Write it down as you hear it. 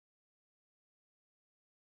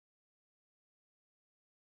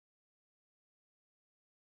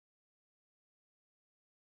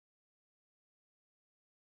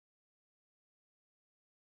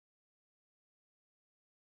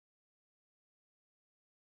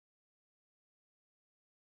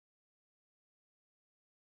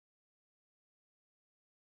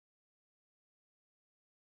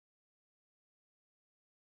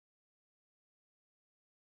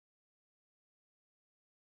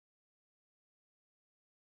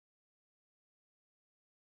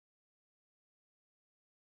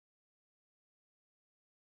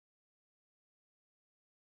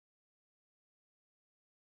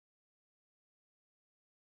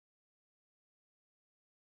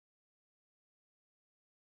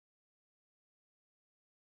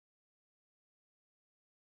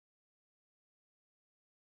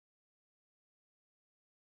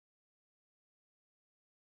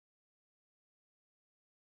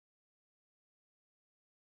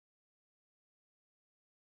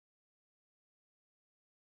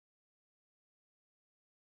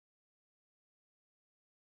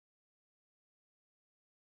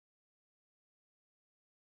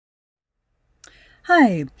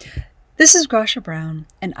Hi, this is Gratia Brown,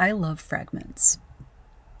 and I love fragments.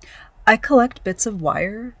 I collect bits of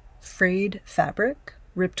wire, frayed fabric,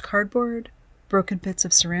 ripped cardboard, broken bits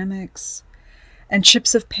of ceramics, and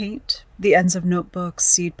chips of paint, the ends of notebooks,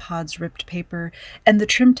 seed pods, ripped paper, and the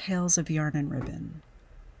trim tails of yarn and ribbon.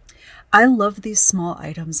 I love these small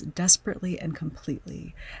items desperately and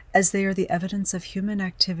completely, as they are the evidence of human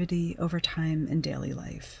activity over time in daily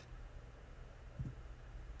life.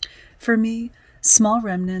 For me, small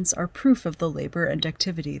remnants are proof of the labor and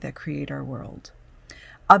activity that create our world.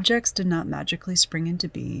 Objects did not magically spring into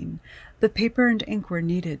being, but paper and ink were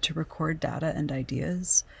needed to record data and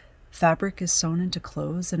ideas. Fabric is sewn into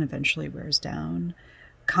clothes and eventually wears down.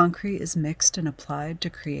 Concrete is mixed and applied to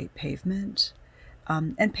create pavement.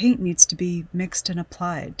 And paint needs to be mixed and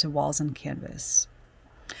applied to walls and canvas.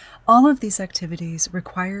 All of these activities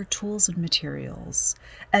require tools and materials,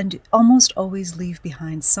 and almost always leave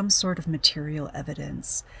behind some sort of material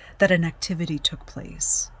evidence that an activity took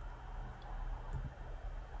place.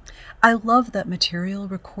 I love that material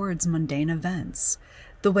records mundane events,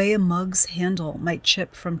 the way a mug's handle might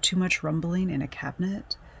chip from too much rumbling in a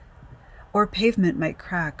cabinet, or pavement might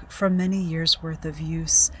crack from many years' worth of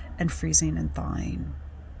use and freezing and thawing.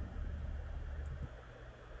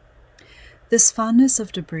 This fondness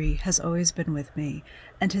of debris has always been with me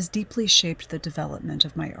and has deeply shaped the development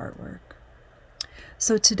of my artwork.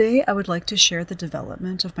 So today I would like to share the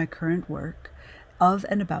development of my current work of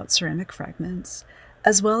and about ceramic fragments,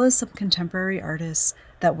 as well as some contemporary artists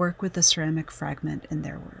that work with the ceramic fragment in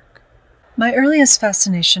their work. My earliest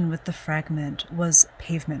fascination with the fragment was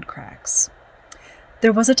pavement cracks.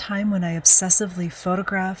 There was a time when I obsessively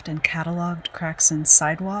photographed and cataloged cracks in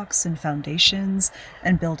sidewalks and foundations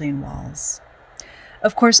and building walls.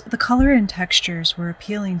 Of course, the color and textures were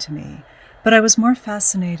appealing to me, but I was more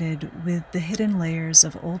fascinated with the hidden layers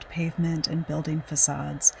of old pavement and building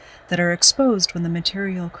facades that are exposed when the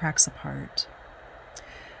material cracks apart.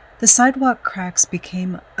 The sidewalk cracks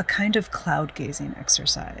became a kind of cloud-gazing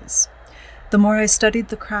exercise. The more I studied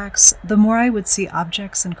the cracks, the more I would see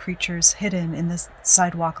objects and creatures hidden in the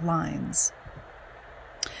sidewalk lines.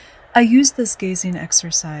 I used this gazing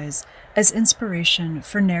exercise as inspiration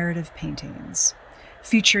for narrative paintings,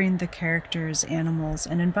 featuring the characters, animals,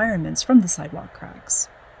 and environments from the sidewalk cracks.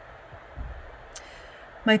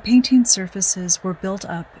 My painting surfaces were built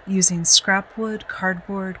up using scrapwood,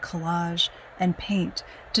 cardboard, collage, and paint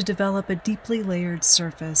to develop a deeply layered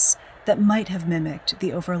surface that might have mimicked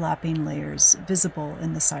the overlapping layers visible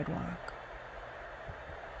in the sidewalk.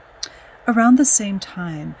 Around the same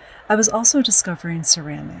time, I was also discovering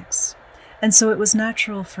ceramics, and so it was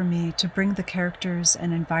natural for me to bring the characters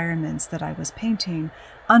and environments that I was painting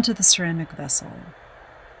onto the ceramic vessel.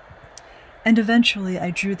 And eventually I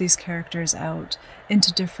drew these characters out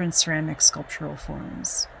into different ceramic sculptural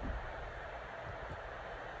forms.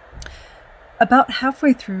 About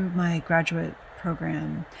halfway through my graduate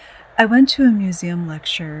program, I went to a museum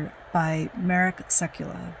lecture by Marek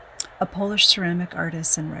Sekula, a Polish ceramic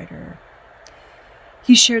artist and writer.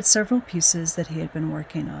 He shared several pieces that he had been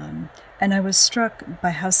working on, and I was struck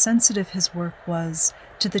by how sensitive his work was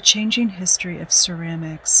to the changing history of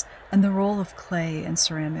ceramics and the role of clay and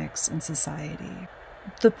ceramics in society.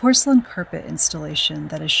 The porcelain carpet installation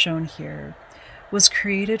that is shown here was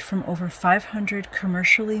created from over 500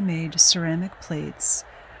 commercially made ceramic plates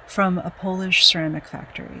from a Polish ceramic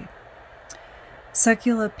factory.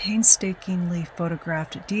 Sekula painstakingly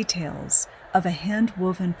photographed details of a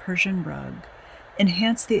hand-woven Persian rug,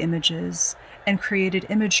 enhanced the images, and created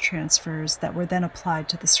image transfers that were then applied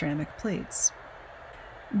to the ceramic plates.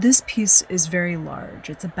 This piece is very large.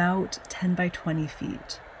 It's about 10 by 20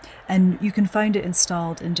 feet, and you can find it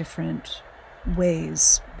installed in different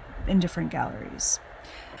ways in different galleries.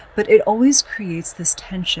 But it always creates this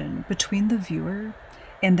tension between the viewer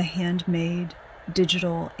and the handmade,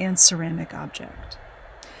 digital, and ceramic object.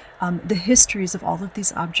 The histories of all of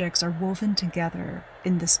these objects are woven together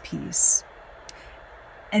in this piece.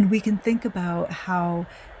 And we can think about how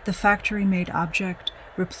the factory-made object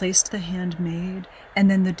replaced the handmade,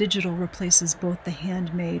 and then the digital replaces both the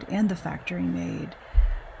handmade and the factory-made.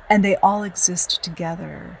 And they all exist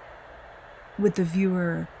together, with the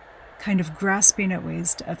viewer kind of grasping at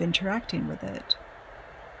ways of interacting with it.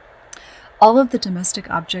 All of the domestic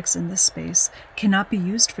objects in this space cannot be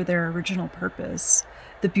used for their original purpose.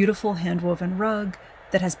 The beautiful hand-woven rug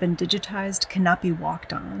that has been digitized cannot be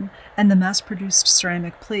walked on, and the mass-produced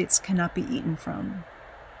ceramic plates cannot be eaten from.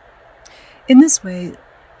 In this way,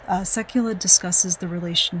 Sekula discusses the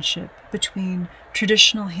relationship between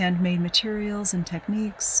traditional handmade materials and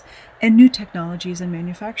techniques and new technologies in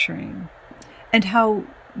manufacturing, and how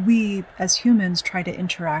we as humans try to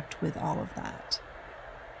interact with all of that.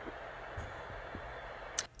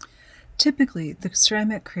 Typically, the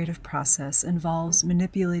ceramic creative process involves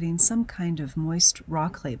manipulating some kind of moist raw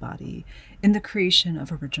clay body in the creation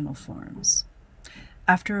of original forms.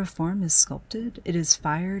 After a form is sculpted, it is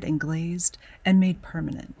fired and glazed and made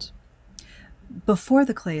permanent. Before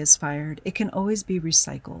the clay is fired, it can always be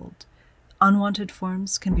recycled. Unwanted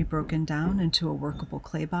forms can be broken down into a workable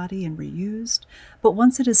clay body and reused, but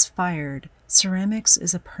once it is fired, ceramics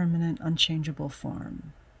is a permanent, unchangeable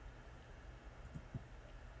form.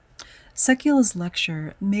 Secula's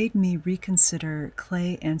lecture made me reconsider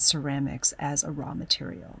clay and ceramics as a raw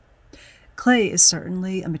material. Clay is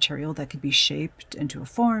certainly a material that could be shaped into a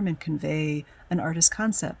form and convey an artist's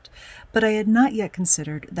concept, but I had not yet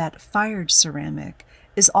considered that fired ceramic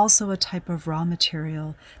is also a type of raw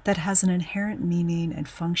material that has an inherent meaning and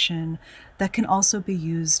function that can also be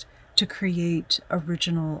used to create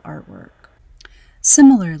original artwork.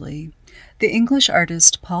 Similarly, the English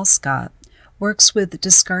artist Paul Scott works with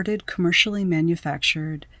discarded commercially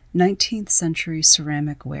manufactured 19th century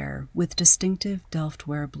ceramic ware with distinctive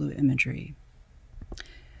Delftware blue imagery.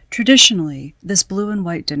 Traditionally, this blue and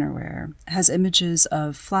white dinnerware has images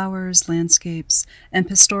of flowers, landscapes, and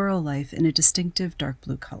pastoral life in a distinctive dark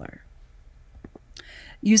blue color.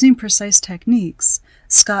 Using precise techniques,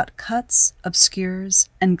 Scott cuts, obscures,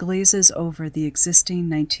 and glazes over the existing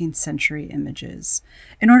 19th century images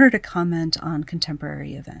in order to comment on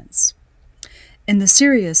contemporary events. In the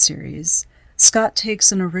Syria series, Scott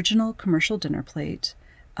takes an original commercial dinner plate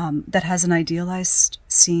that has an idealized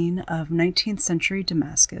scene of 19th century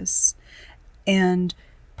Damascus and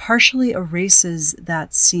partially erases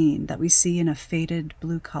that scene that we see in a faded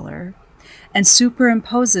blue color and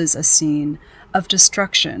superimposes a scene of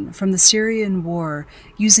destruction from the Syrian war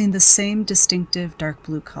using the same distinctive dark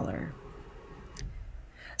blue color.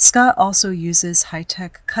 Scott also uses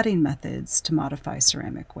high-tech cutting methods to modify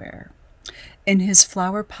ceramic ware. In his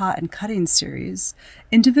flower pot and cutting series,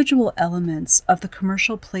 individual elements of the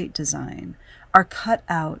commercial plate design are cut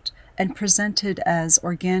out and presented as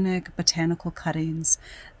organic botanical cuttings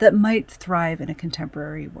that might thrive in a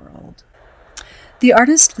contemporary world. The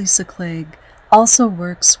artist Lisa Clegg also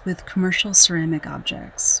works with commercial ceramic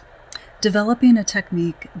objects, developing a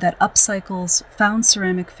technique that upcycles found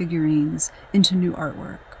ceramic figurines into new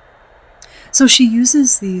artwork. So she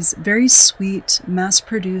uses these very sweet,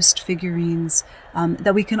 mass-produced figurines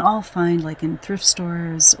that we can all find like in thrift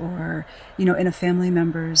stores or, in a family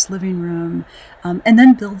member's living room, and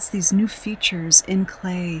then builds these new features in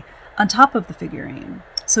clay on top of the figurine.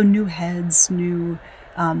 So new heads, new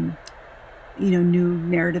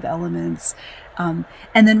narrative elements, and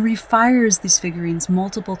then refires these figurines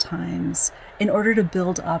multiple times in order to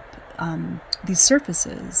build up these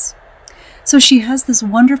surfaces. So she has this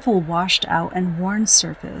wonderful washed out and worn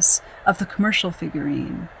surface of the commercial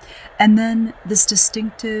figurine, and then this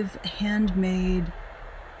distinctive handmade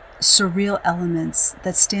surreal elements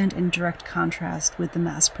that stand in direct contrast with the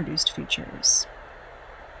mass-produced features.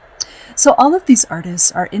 So all of these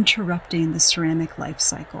artists are interrupting the ceramic life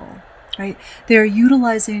cycle, right? They are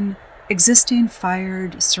utilizing existing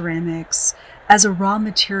fired ceramics as a raw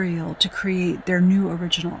material to create their new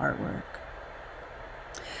original artwork.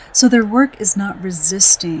 So their work is not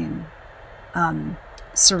resisting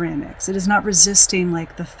ceramics. It is not resisting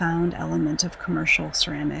like the found element of commercial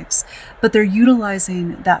ceramics, but they're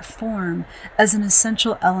utilizing that form as an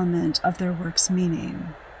essential element of their work's meaning.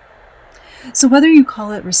 So whether you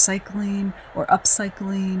call it recycling or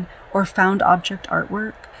upcycling or found object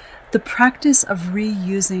artwork, the practice of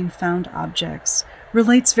reusing found objects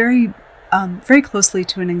relates very closely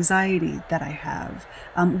to an anxiety that I have,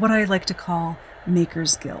 what I like to call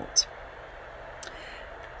maker's guilt.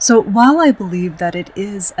 So while I believe that it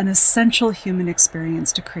is an essential human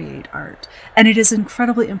experience to create art, and it is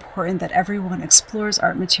incredibly important that everyone explores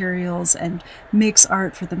art materials and makes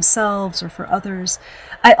art for themselves or for others,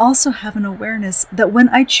 I also have an awareness that when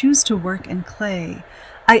I choose to work in clay,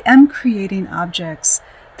 I am creating objects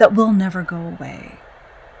that will never go away.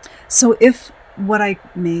 So if what I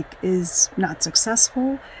make is not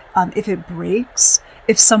successful, if it breaks,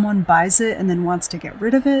 if someone buys it and then wants to get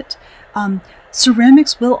rid of it,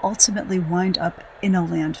 ceramics will ultimately wind up in a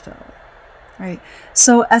landfill, right?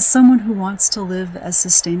 So as someone who wants to live as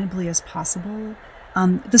sustainably as possible,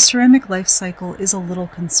 the ceramic life cycle is a little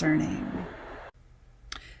concerning.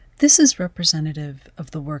 This is representative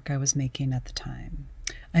of the work I was making at the time.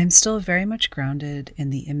 I am still very much grounded in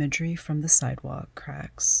the imagery from the sidewalk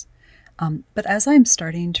cracks. But as I'm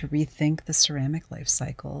starting to rethink the ceramic life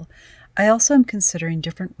cycle, I also am considering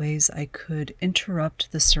different ways I could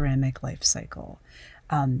interrupt the ceramic life cycle.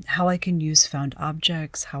 how I can use found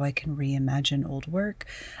objects, how I can reimagine old work,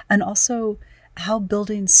 and also how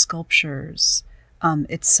building sculptures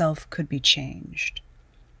itself could be changed.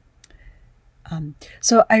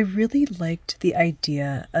 So I really liked the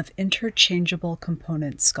idea of interchangeable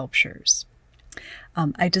component sculptures.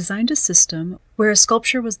 I designed a system where a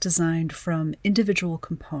sculpture was designed from individual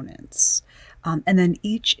components, and then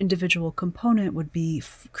each individual component would be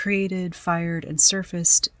created, fired, and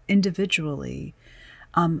surfaced individually,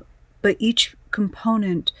 but each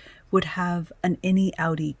component would have an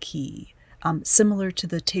innie-outie key, similar to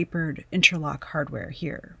the tapered interlock hardware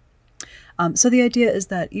here. So the idea is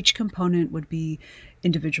that each component would be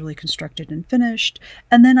individually constructed and finished,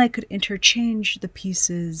 and then I could interchange the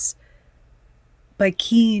pieces by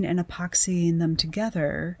keying and epoxying them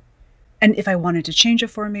together. And if I wanted to change a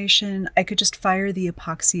formation, I could just fire the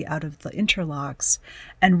epoxy out of the interlocks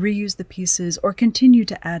and reuse the pieces or continue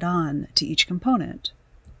to add on to each component.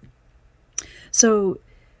 So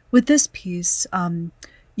with this piece,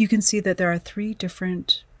 you can see that there are 3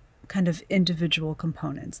 different kind of individual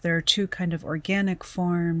components. There are 2 kind of organic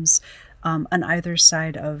forms on either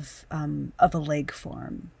side of a leg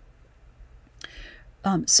form.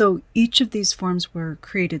 So each of these forms were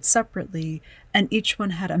created separately, and each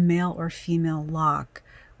one had a male or female lock,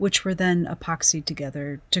 which were then epoxied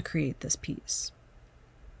together to create this piece.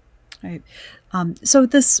 Right. So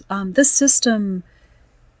this system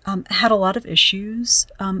had a lot of issues,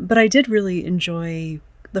 but I did really enjoy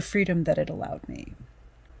the freedom that it allowed me.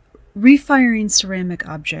 Refiring ceramic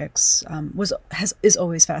objects is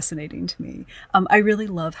always fascinating to me. I really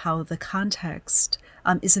love how the context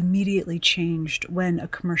is immediately changed when a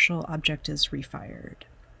commercial object is refired,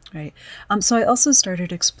 right? So I also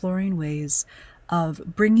started exploring ways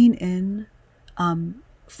of bringing in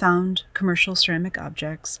found commercial ceramic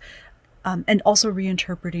objects and also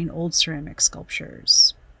reinterpreting old ceramic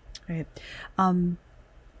sculptures, right?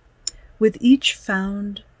 With each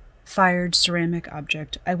found fired ceramic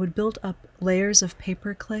object, I would build up layers of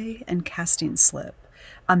paper clay and casting slip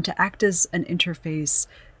to act as an interface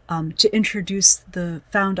to introduce the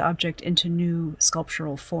found object into new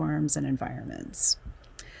sculptural forms and environments.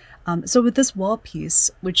 So with this wall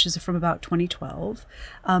piece, which is from about 2012,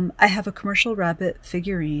 I have a commercial rabbit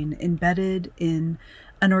figurine embedded in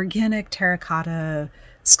an organic terracotta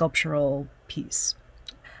sculptural piece.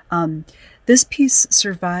 This piece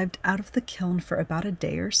survived out of the kiln for about a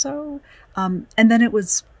day or so, and then it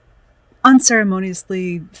was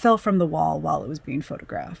unceremoniously fell from the wall while it was being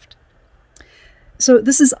photographed. So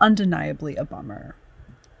this is undeniably a bummer.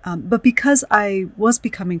 But because I was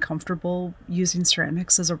becoming comfortable using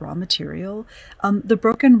ceramics as a raw material, the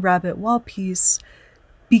broken rabbit wall piece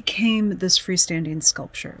became this freestanding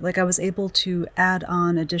sculpture. Like I was able to add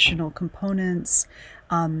on additional components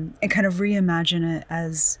and kind of reimagine it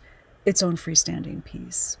as its own freestanding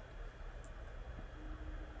piece.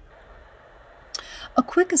 A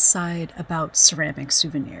quick aside about ceramic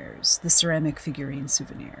souvenirs, the ceramic figurine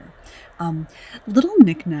souvenir. Little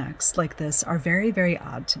knickknacks like this are very, very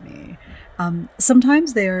odd to me.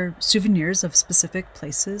 Sometimes they are souvenirs of specific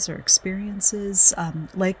places or experiences,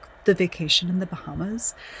 like the vacation in the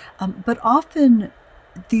Bahamas, but often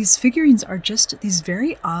these figurines are just these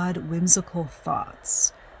very odd, whimsical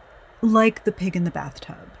thoughts, like the pig in the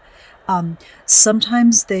bathtub.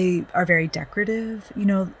 Sometimes they are very decorative, you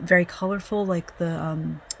know, very colorful, like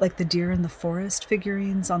the deer in the forest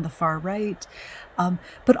figurines on the far right.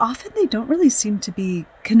 But often they don't really seem to be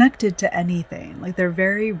connected to anything. Like they're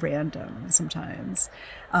very random sometimes.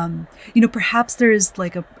 You know, perhaps there is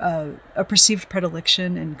like a perceived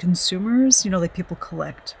predilection in consumers, you know, like people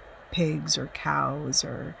collect pigs or cows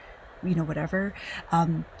or, you know, whatever.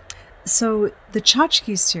 So the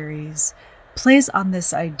tchotchke series plays on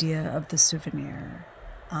this idea of the souvenir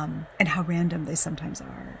and how random they sometimes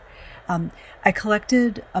are. I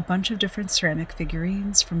collected a bunch of different ceramic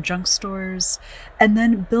figurines from junk stores and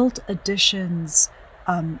then built additions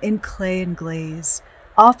in clay and glaze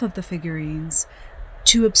off of the figurines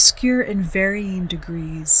to obscure in varying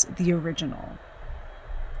degrees the original.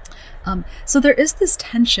 So there is this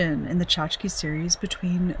tension in the tchotchke series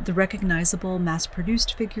between the recognizable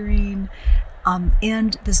mass-produced figurine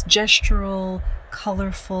and this gestural,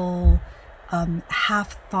 colorful,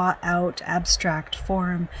 half-thought-out abstract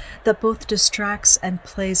form that both distracts and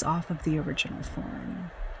plays off of the original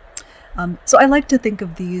form. So I like to think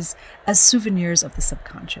of these as souvenirs of the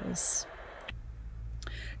subconscious.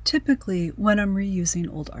 Typically, when I'm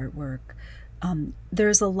reusing old artwork,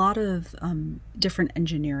 there's a lot of different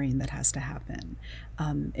engineering that has to happen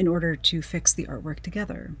in order to fix the artwork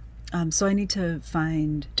together. So I need to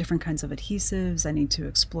find different kinds of adhesives. I need to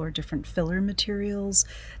explore different filler materials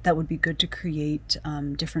that would be good to create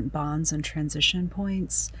different bonds and transition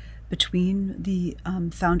points between the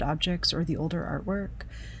found objects or the older artwork.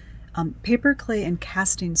 Paper clay and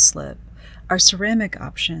casting slip are ceramic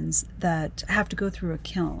options that have to go through a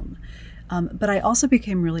kiln. But I also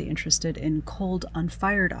became really interested in cold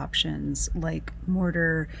unfired options like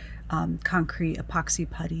mortar, concrete, epoxy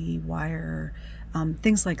putty, wire,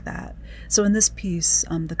 things like that. So in this piece,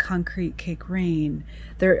 the Concrete Cake Rain,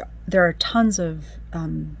 there are tons of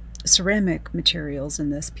ceramic materials in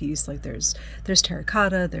this piece. Like there's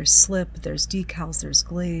terracotta, there's slip, there's decals, there's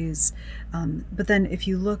glaze. But then if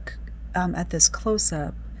you look at this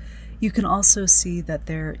close-up, you can also see that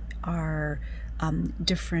there are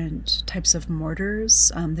different types of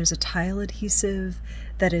mortars. There's a tile adhesive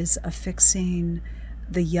that is affixing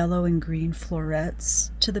the yellow and green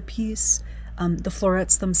florets to the piece. The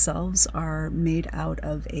florets themselves are made out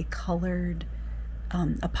of a colored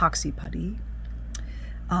epoxy putty.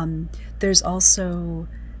 There's also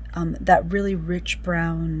that really rich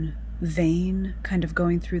brown vein kind of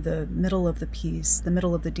going through the middle of the piece. The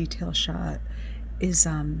middle of the detail shot is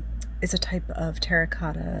a type of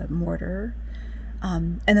terracotta mortar.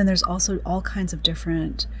 And then there's also all kinds of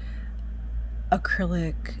different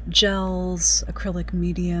acrylic gels, acrylic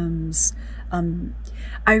mediums.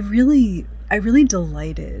 I really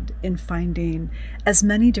delighted in finding as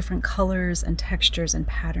many different colors and textures and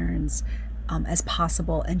patterns as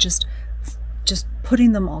possible, and just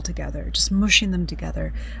putting them all together, just mushing them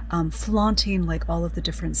together, flaunting like all of the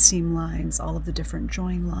different seam lines, all of the different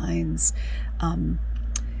join lines,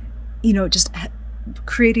 just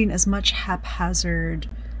creating as much haphazard,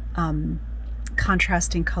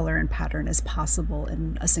 contrasting color and pattern as possible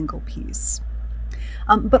in a single piece.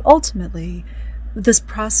 But ultimately, this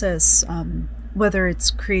process, whether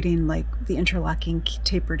it's creating like the interlocking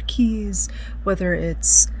tapered keys, whether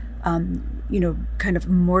it's kind of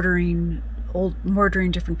mortaring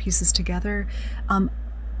different pieces together,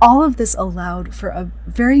 all of this allowed for a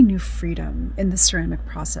very new freedom in the ceramic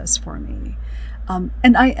process for me.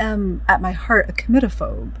 And I am, at my heart, a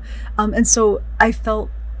commit-ophobe. And so I felt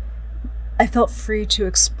free to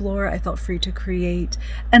explore, I felt free to create,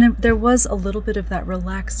 and there was a little bit of that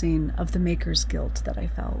relaxing of the maker's guilt that I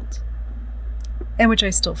felt, and which I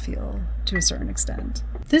still feel to a certain extent.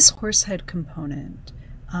 This horsehead component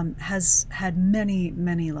has had many,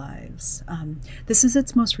 many lives. This is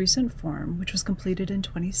its most recent form, which was completed in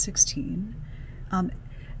 2016.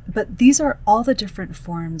 But these are all the different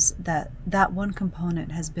forms that one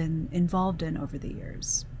component has been involved in over the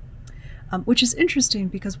years. Which is interesting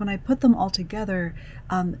because when I put them all together,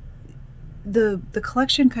 the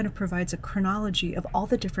collection kind of provides a chronology of all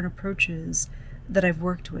the different approaches that I've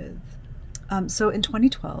worked with. So in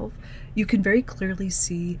 2012, you can very clearly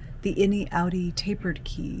see the innie-outie tapered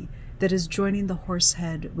key that is joining the horse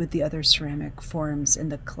head with the other ceramic forms in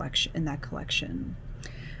that collection.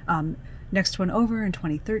 Next one over in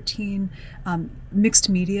 2013, mixed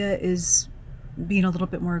media is being a little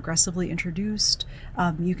bit more aggressively introduced.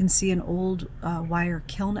 You can see an old wire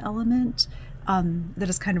kiln element that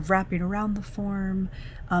is kind of wrapping around the form.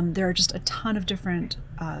 There are just a ton of different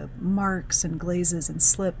marks and glazes and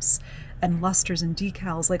slips and lusters and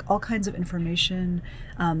decals, like all kinds of information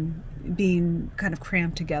being kind of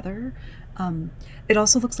crammed together. It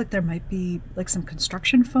also looks like there might be like some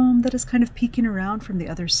construction foam that is kind of peeking around from the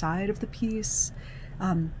other side of the piece.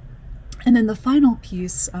 And then the final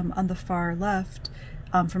piece on the far left,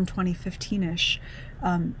 from 2015-ish,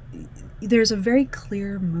 there's a very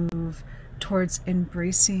clear move towards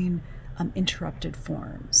embracing interrupted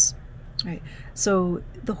forms. Right. So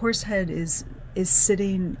the horse head is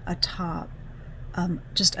sitting atop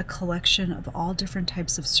just a collection of all different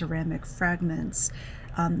types of ceramic fragments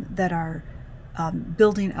that are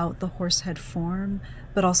building out the horse head form,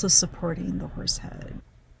 but also supporting the horse head.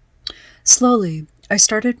 Slowly, I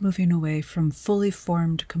started moving away from fully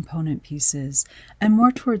formed component pieces and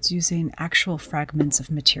more towards using actual fragments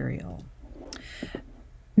of material.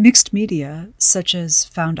 Mixed media, such as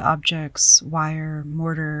found objects, wire,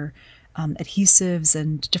 mortar, adhesives,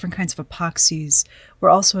 and different kinds of epoxies, were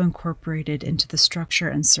also incorporated into the structure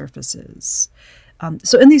and surfaces.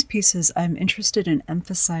 So in these pieces, I'm interested in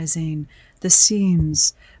emphasizing the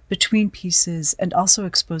seams between pieces and also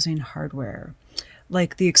exposing hardware,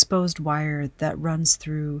 like the exposed wire that runs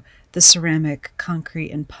through the ceramic,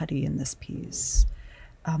 concrete, and putty in this piece.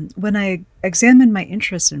 When I examine my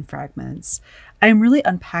interest in fragments, I am really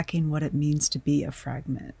unpacking what it means to be a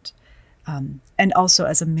fragment, and also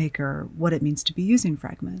as a maker, what it means to be using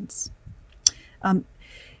fragments.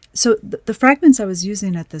 So the fragments I was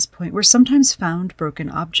using at this point were sometimes found broken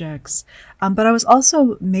objects, but I was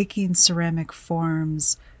also making ceramic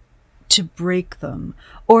forms to break them,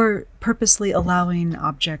 or purposely allowing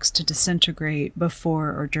objects to disintegrate before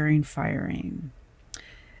or during firing.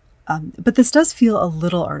 But this does feel a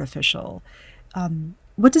little artificial.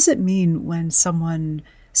 What does it mean when someone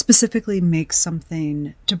specifically makes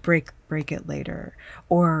something to break it later,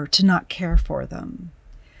 or to not care for them?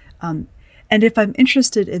 And if I'm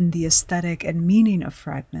interested in the aesthetic and meaning of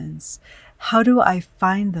fragments, how do I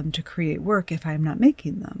find them to create work if I'm not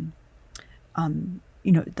making them?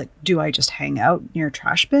 Like, do I just hang out near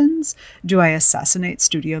trash bins? Do I assassinate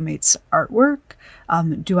studio mates' artwork?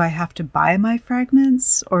 Do I have to buy my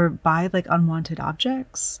fragments or buy like unwanted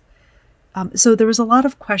objects? So there was a lot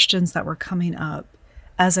of questions that were coming up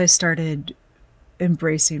as I started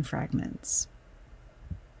embracing fragments.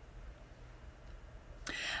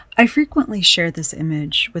 I frequently share this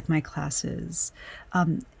image with my classes.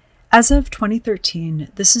 As of 2013,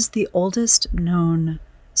 this is the oldest known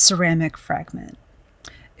ceramic fragment.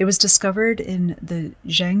 It was discovered in the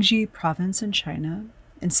Jiangxi province in China,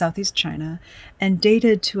 in southeast China, and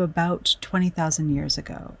dated to about 20,000 years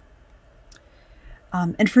ago.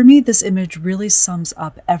 And for me, this image really sums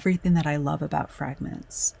up everything that I love about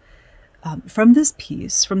fragments. From this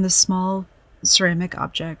piece, from this small ceramic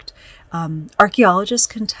object, archaeologists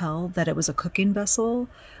can tell that it was a cooking vessel.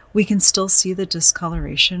 We can still see the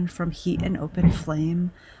discoloration from heat and open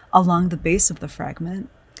flame along the base of the fragment.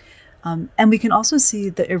 And we can also see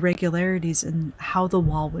the irregularities in how the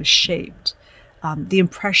wall was shaped, the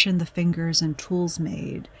impression the fingers and tools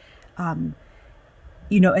made. And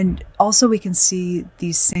also we can see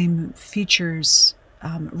these same features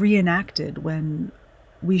reenacted when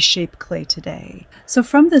we shape clay today. So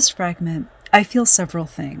from this fragment, I feel several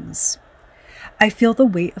things. I feel the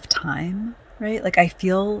weight of time, right? Like I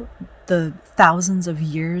feel the thousands of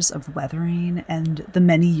years of weathering and the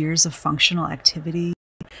many years of functional activity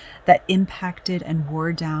that impacted and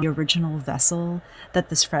wore down the original vessel that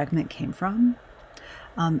this fragment came from.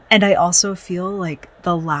 And I also feel like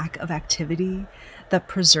the lack of activity that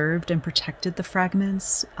preserved and protected the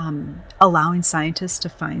fragments, allowing scientists to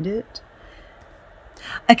find it.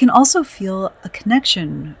 I can also feel a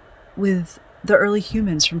connection with the early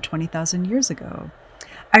humans from 20,000 years ago.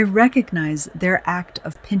 I recognize their act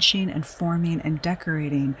of pinching and forming and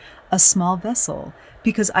decorating a small vessel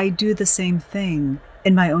because I do the same thing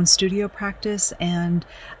in my own studio practice, and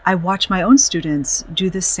I watch my own students do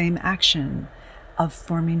the same action of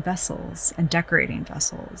forming vessels and decorating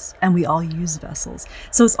vessels, and we all use vessels.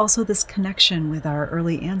 So it's also this connection with our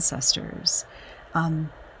early ancestors.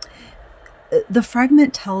 The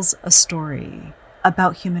fragment tells a story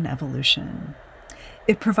about human evolution.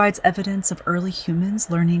 It provides evidence of early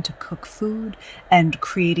humans learning to cook food and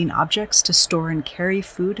creating objects to store and carry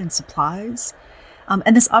food and supplies.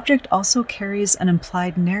 And this object also carries an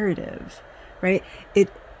implied narrative, right?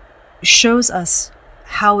 It shows us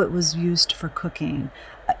how it was used for cooking.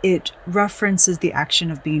 It references the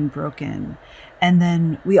action of being broken. And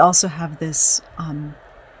then we also have this,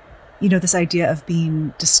 this idea of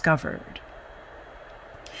being discovered.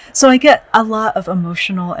 So I get a lot of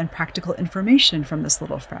emotional and practical information from this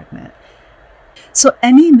little fragment. So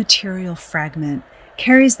any material fragment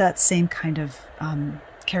carries that same kind of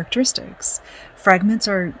characteristics. Fragments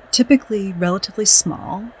are typically relatively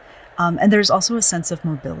small, and there's also a sense of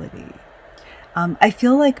mobility. I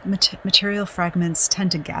feel like material fragments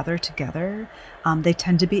tend to gather together. They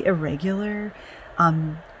tend to be irregular.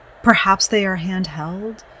 Perhaps they are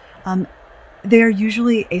handheld. They are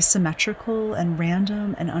usually asymmetrical and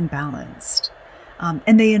random and unbalanced.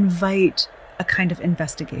 And they invite a kind of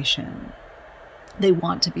investigation. They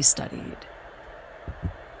want to be studied.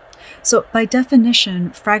 So by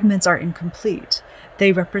definition, fragments are incomplete.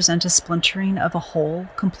 They represent a splintering of a whole,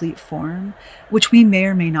 complete form, which we may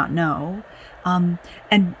or may not know. And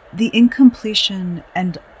the incompletion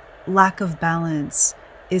and lack of balance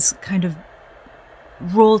is kind of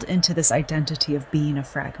rolled into this identity of being a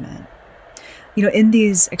fragment. In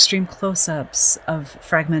these extreme close-ups of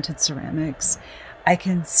fragmented ceramics, I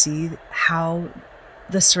can see how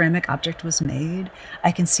the ceramic object was made.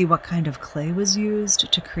 I can see what kind of clay was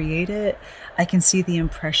used to create it. I can see the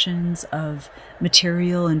impressions of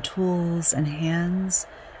material and tools and hands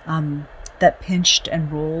that pinched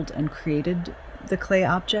and rolled and created the clay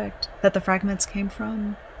object that the fragments came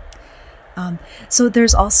from. So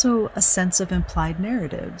there's also a sense of implied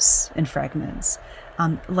narratives in fragments.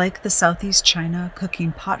 Like the Southeast China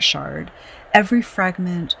cooking pot shard, every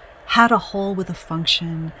fragment had a whole with a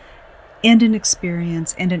function and an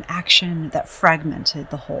experience and an action that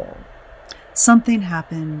fragmented the whole. Something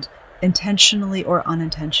happened intentionally or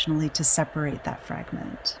unintentionally to separate that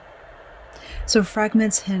fragment. So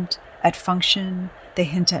fragments hint at function, they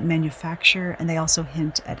hint at manufacture, and they also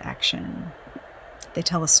hint at action. They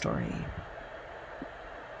tell a story.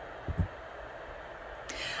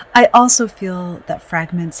 I also feel that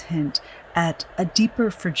fragments hint at a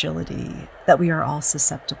deeper fragility that we are all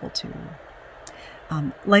susceptible to.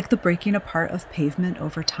 Like the breaking apart of pavement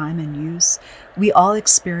over time and use, we all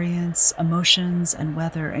experience emotions and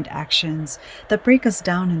weather and actions that break us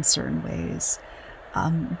down in certain ways,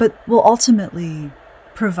 but will ultimately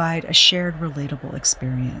provide a shared relatable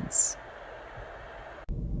experience.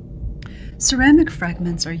 Ceramic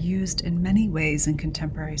fragments are used in many ways in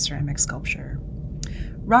contemporary ceramic sculpture.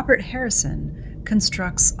 Robert Harrison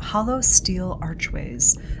constructs hollow steel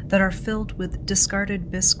archways that are filled with discarded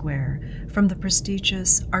bisqueware from the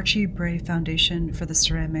prestigious Archie Bray Foundation for the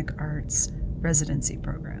Ceramic Arts residency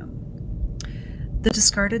program. The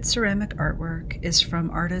discarded ceramic artwork is from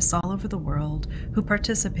artists all over the world who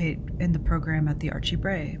participate in the program at the Archie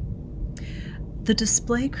Bray. The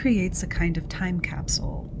display creates a kind of time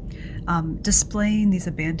capsule, displaying these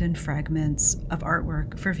abandoned fragments of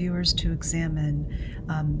artwork for viewers to examine.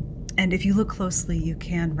 And if you look closely, you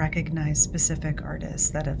can recognize specific artists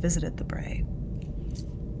that have visited the Bray.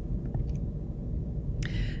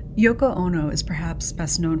 Yoko Ono is perhaps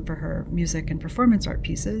best known for her music and performance art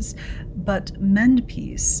pieces, but Mend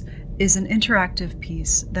Piece is an interactive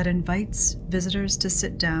piece that invites visitors to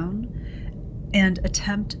sit down and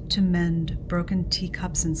attempt to mend broken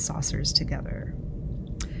teacups and saucers together.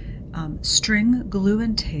 String, glue,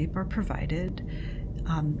 and tape are provided,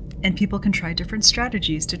 and people can try different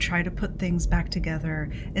strategies to try to put things back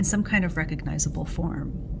together in some kind of recognizable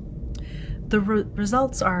form. The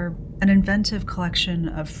results are an inventive collection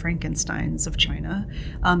of Frankensteins of China,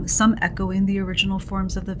 some echoing the original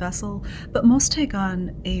forms of the vessel, but most take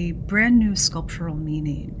on a brand new sculptural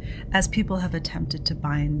meaning as people have attempted to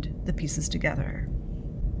bind the pieces together.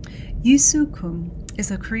 Yisu Kung is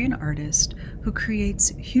a Korean artist who creates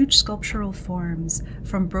huge sculptural forms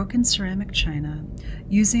from broken ceramic china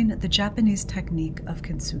using the Japanese technique of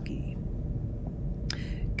kintsugi.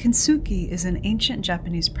 Kintsugi is an ancient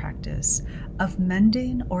Japanese practice of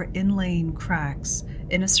mending or inlaying cracks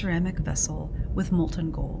in a ceramic vessel with molten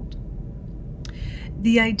gold.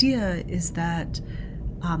 The idea is that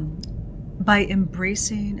by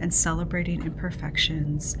embracing and celebrating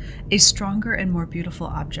imperfections, a stronger and more beautiful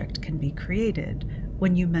object can be created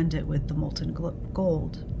when you mend it with the molten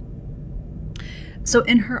gold. So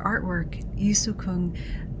in her artwork, Yisu Kung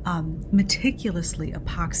meticulously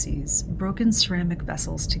epoxies broken ceramic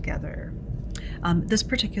vessels together. This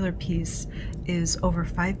particular piece is over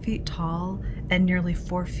 5 feet tall and nearly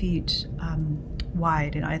 4 feet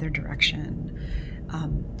wide in either direction.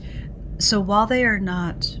 So while they are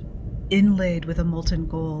not inlaid with a molten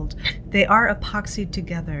gold, they are epoxied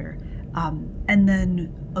together, and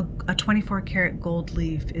then a 24-karat gold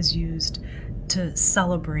leaf is used to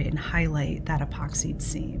celebrate and highlight that epoxied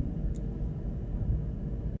seam.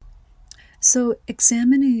 So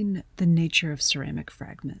examining the nature of ceramic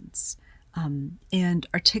fragments and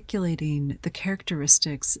articulating the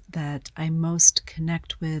characteristics that I most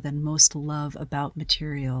connect with and most love about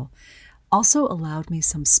material also allowed me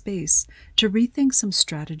some space to rethink some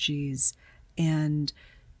strategies and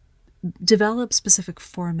develop specific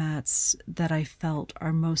formats that I felt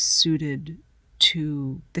are most suited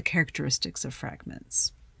to the characteristics of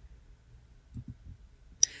fragments.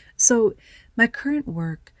 So my current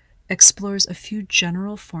work explores a few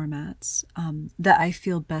general formats that I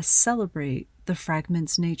feel best celebrate the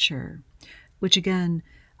fragment's nature, which again,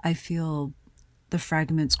 I feel the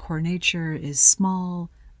fragment's core nature is small,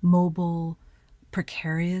 mobile,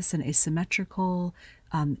 precarious and asymmetrical,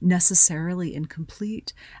 necessarily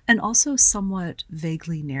incomplete, and also somewhat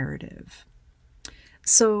vaguely narrative.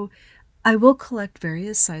 So I will collect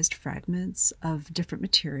various sized fragments of different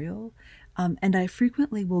material, and I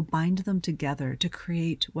frequently will bind them together to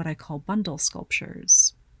create what I call bundle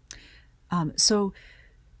sculptures. So,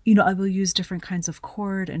 I will use different kinds of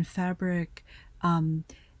cord and fabric,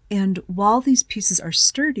 and while these pieces are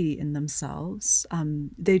sturdy in themselves,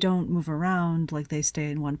 they don't move around, like they stay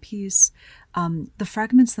in one piece, the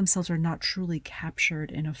fragments themselves are not truly captured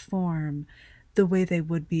in a form the way they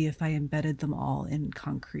would be if I embedded them all in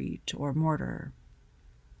concrete or mortar.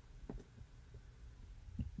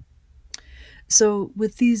 So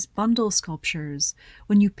with these bundle sculptures,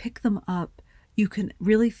 when you pick them up, you can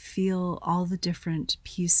really feel all the different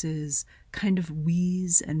pieces kind of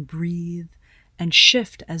wheeze and breathe and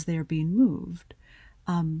shift as they are being moved.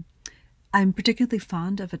 I'm particularly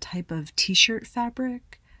fond of a type of t-shirt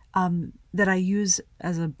fabric that I use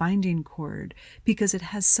as a binding cord because it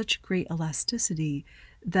has such great elasticity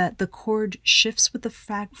that the cord shifts with the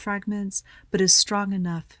fragments, but is strong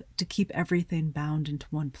enough to keep everything bound into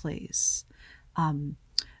one place.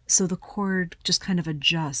 So the cord just kind of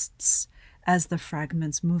adjusts as the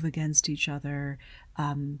fragments move against each other,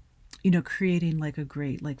 creating like a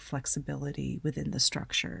great like flexibility within the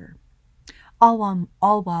structure,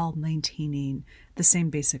 all while maintaining the same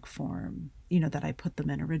basic form, that I put them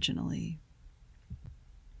in originally.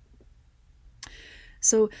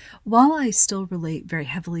 So while I still relate very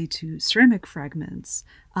heavily to ceramic fragments,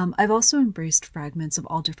 I've also embraced fragments of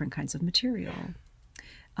all different kinds of material.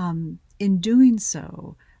 In doing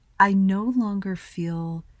so, I no longer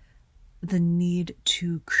feel the need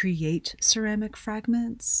to create ceramic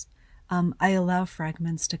fragments. I allow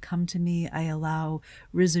fragments to come to me. I allow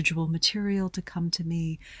residual material to come to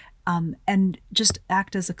me, and just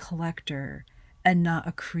act as a collector and not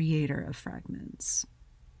a creator of fragments.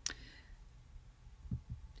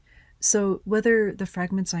 So whether the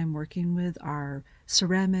fragments I'm working with are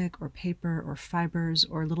ceramic or paper or fibers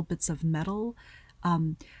or little bits of metal,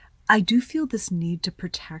 I do feel this need to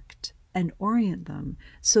protect and orient them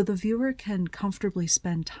so the viewer can comfortably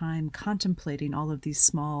spend time contemplating all of these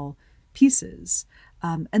small pieces,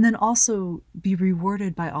 and then also be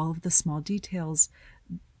rewarded by all of the small details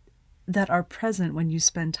that are present when you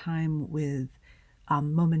spend time with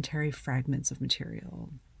momentary fragments of material.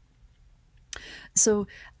 So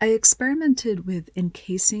I experimented with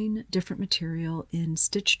encasing different material in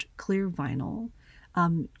stitched clear vinyl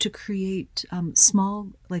to create small,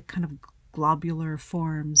 like kind of globular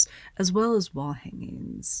forms, as well as wall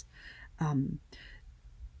hangings.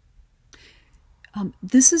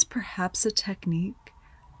 This is perhaps a technique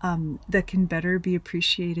that can better be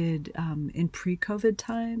appreciated in pre-COVID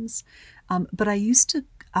times, but I used to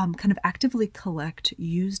kind of actively collect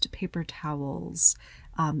used paper towels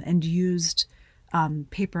and used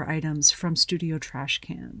paper items from studio trash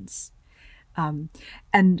cans.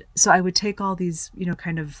 And so I would take all these,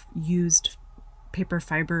 kind of used paper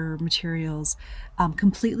fiber materials,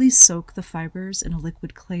 completely soak the fibers in a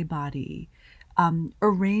liquid clay body,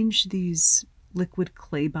 arrange these liquid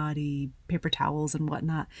clay body paper towels and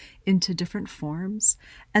whatnot into different forms,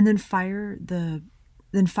 and then fire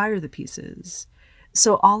the pieces.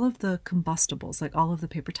 So all of the combustibles, like all of the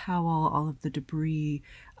paper towel, all of the debris,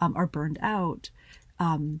 are burned out,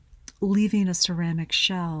 leaving a ceramic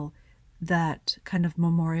shell that kind of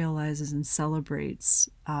memorializes and celebrates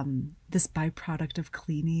this byproduct of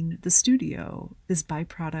cleaning the studio, this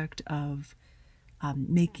byproduct of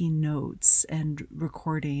making notes and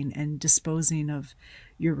recording and disposing of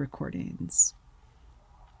your recordings.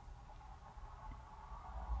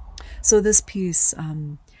 So this piece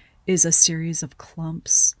is a series of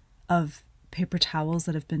clumps of paper towels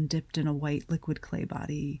that have been dipped in a white liquid clay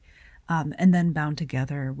body, and then bound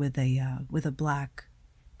together with a black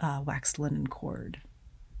waxed linen cord.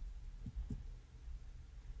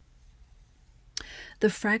 The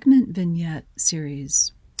fragment vignette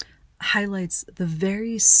series highlights the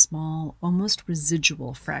very small, almost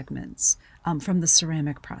residual fragments from the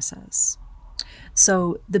ceramic process.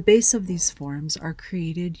 So the base of these forms are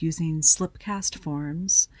created using slip cast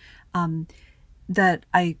forms that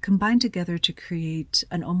I combine together to create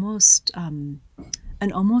an almost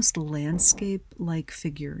landscape-like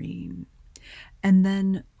figurine. And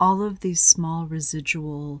then all of these small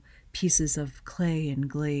residual pieces of clay and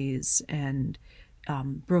glaze and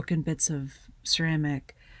broken bits of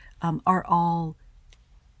ceramic are all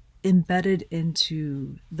embedded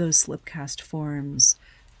into those slip cast forms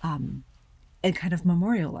and kind of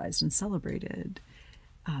memorialized and celebrated.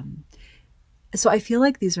 So I feel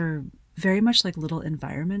like these are very much like little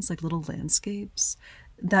environments, like little landscapes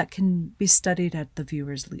that can be studied at the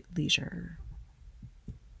viewer's leisure.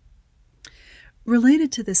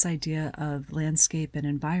 Related to this idea of landscape and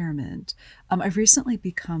environment, I've recently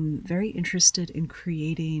become very interested in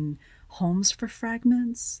creating homes for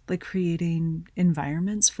fragments, like creating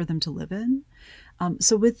environments for them to live in.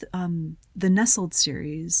 So with the Nestled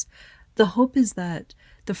series, the hope is that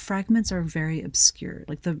the fragments are very obscure,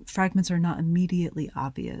 like the fragments are not immediately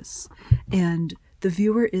obvious, and the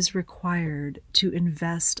viewer is required to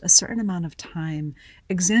invest a certain amount of time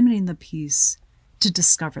examining the piece to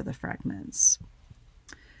discover the fragments.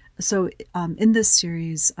 So in this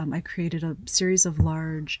series, I created a series of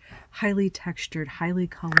large, highly textured, highly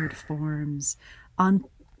colored forms on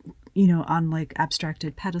like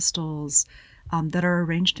abstracted pedestals that are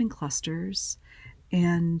arranged in clusters.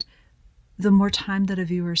 And the more time that a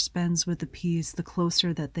viewer spends with the piece, the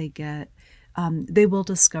closer that they get, they will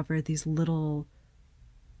discover these little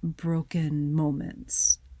broken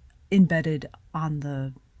moments embedded on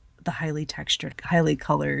the highly textured, highly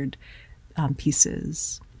colored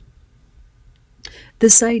pieces.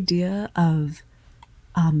 This idea of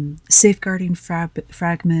safeguarding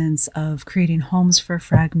fragments, of creating homes for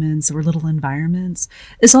fragments or little environments,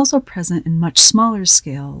 is also present in much smaller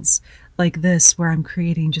scales, like this, where I'm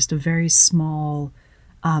creating just a very small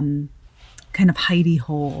kind of hidey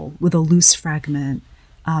hole with a loose fragment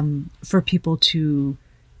for people to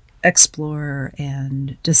explore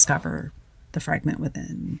and discover the fragment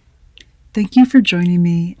within. Thank you for joining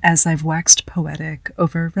me as I've waxed poetic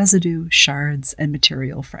over residue, shards, and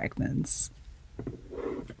material fragments.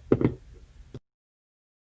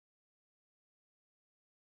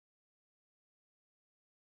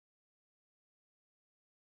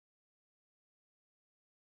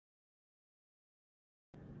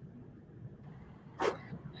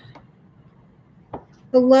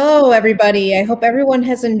 Hello, everybody. I hope everyone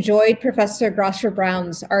has enjoyed Professor Gratia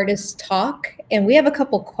Brown's artist talk. And we have a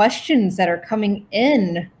couple questions that are coming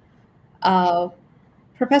in.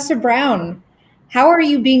 Professor Brown, how are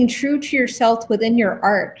you being true to yourself within your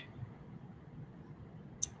art?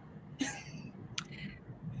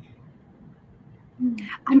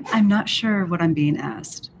 I'm not sure what I'm being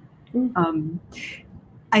asked.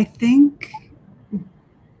 I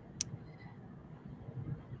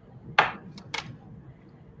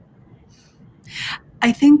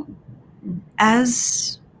think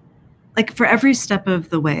as like for every step of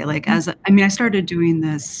the way, like I started doing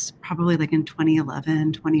this probably like in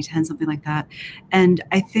 2011, 2010, something like that. And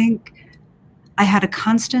I think I had a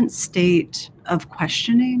constant state of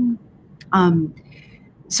questioning.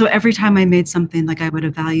 So every time I made something, like I would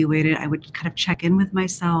evaluate it, I would kind of check in with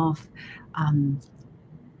myself.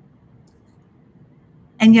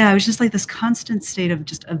 And yeah, it was just like this constant state of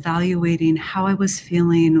just evaluating how I was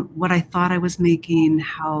feeling, what I thought I was making,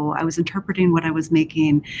 how I was interpreting what I was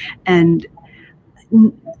making. And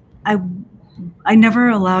I never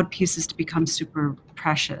allowed pieces to become super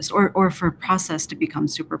precious or for a process to become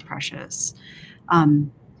super precious.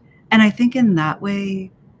 And I think in that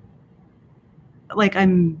way, like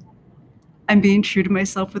I'm being true to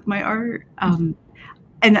myself with my art.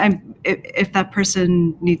 And if that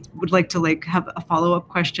person would like to like have a follow-up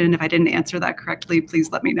question, if I didn't answer that correctly,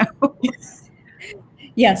 please let me know.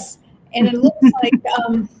 Yes. And it looks like,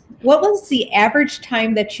 what was the average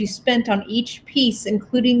time that you spent on each piece,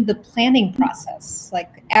 including the planning process,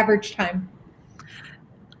 like average time?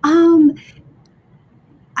 I'm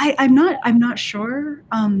not sure.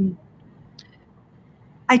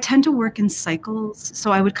 I tend to work in cycles,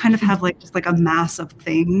 so I would kind of have like just like a mass of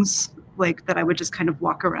things like that I would just kind of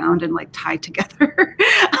walk around and like tie together.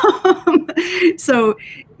 So,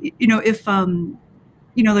 you know, if you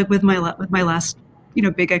know, like with my last, you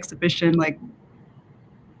know, big exhibition, like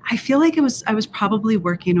I feel like I was probably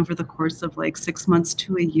working over the course of like 6 months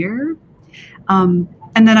to a year, and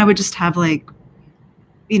then I would just have like,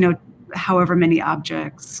 you know, however many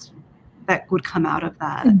objects that would come out of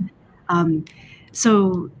that.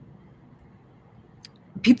 So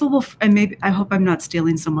people will, and maybe I hope I'm not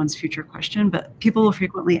stealing someone's future question, but people will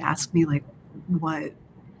frequently ask me like, what,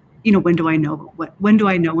 you know, when do I know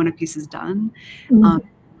when a piece is done?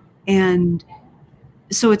 And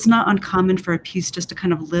so it's not uncommon for a piece just to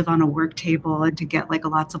kind of live on a work table and to get like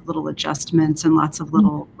lots of little adjustments and lots of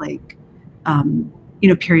little like, you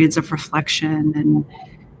know, periods of reflection. And,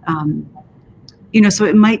 you know, so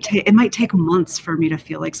it might take months for me to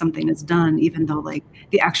feel like something is done, even though like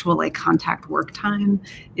the actual like contact work time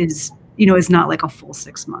is, you know, is not like a full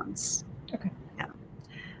 6 months. Okay. Yeah.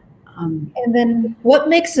 And then what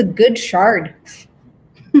makes a good shard?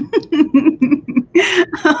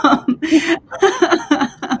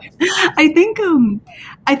 I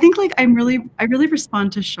think like I really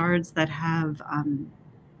respond to shards that have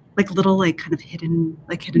like little like kind of hidden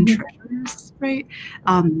treasures, right?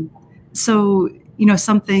 So, you know,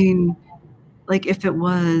 something like if it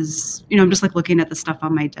was, you know, I'm just like looking at the stuff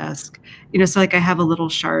on my desk, you know, so like I have a little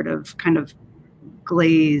shard of kind of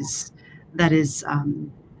glaze that is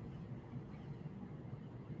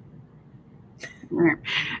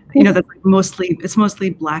you know, that's like mostly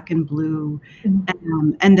black and blue.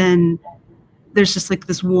 And then there's just like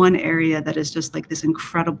this one area that is just like this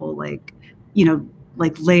incredible, like, you know,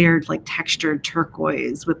 like layered, like textured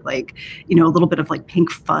turquoise with like, you know, a little bit of like pink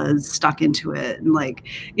fuzz stuck into it. And like,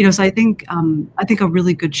 you know, so I think a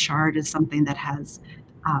really good shard is something that has,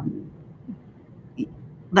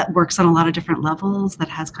 that works on a lot of different levels, that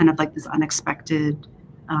has kind of like this unexpected,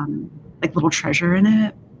 like little treasure in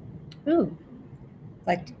it. Ooh,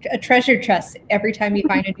 like a treasure chest every time you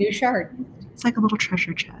find a new shard. It's like a little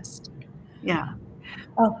treasure chest. Yeah.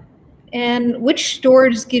 Oh, And which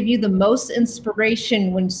stores give you the most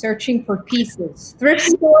inspiration when searching for pieces? Thrift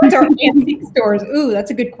stores or antique stores? Ooh,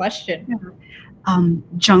 that's a good question.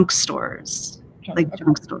 Junk stores, like Okay.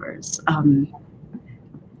 junk stores.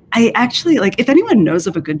 I actually, like, if anyone knows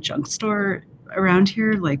of a good junk store around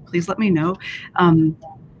here, like, please let me know.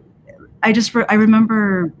 I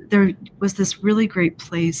remember there was this really great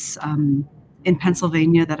place in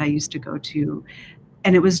Pennsylvania that I used to go to,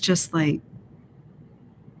 and it was just like,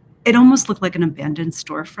 it almost looked like an abandoned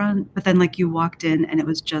storefront, but then like you walked in and it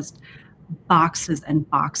was just boxes and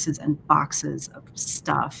boxes and boxes of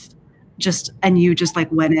stuff, and you just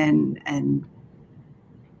like went in and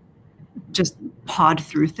just pawed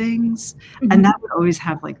through things. Mhm. And that would always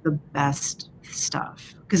have like the best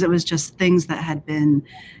stuff, because it was just things that had been,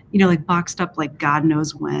 like boxed up like God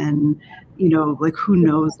knows when, like who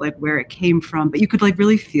knows like where it came from, but you could like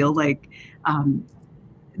really feel like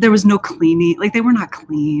there was no cleaning, like they were not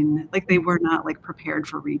clean, like they were not like prepared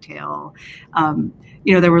for retail.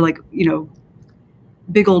 There were like,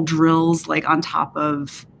 big old drills like on top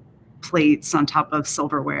of plates, on top of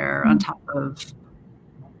silverware, on top of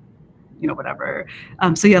whatever.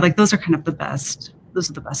 So yeah, like those are kind of the best. Those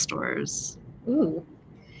are the best stores. Ooh.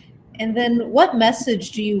 And then what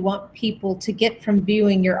message do you want people to get from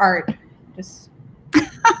viewing your art? Just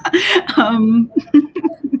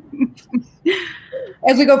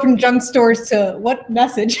as we go from junk stores to what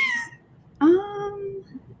message?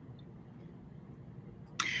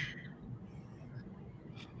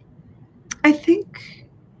 I think,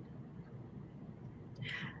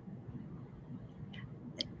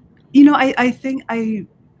 I think I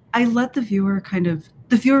let the viewer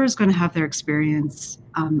the viewer is going to have their experience.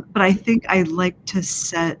 But I think I like to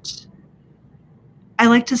set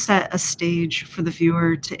a stage for the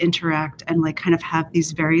viewer to interact and like kind of have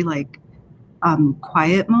these very like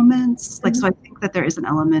quiet moments. Like, so I think that there is an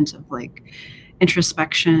element of like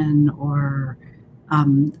introspection or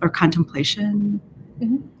contemplation.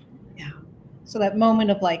 Mm-hmm. Yeah. So that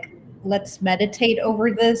moment of like, let's meditate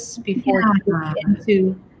over this before getting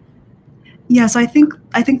into. Yeah, so I think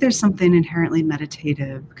there's something inherently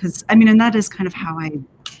meditative, because I mean, and that is kind of how I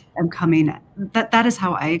am coming at that is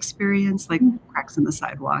how I experience like cracks in the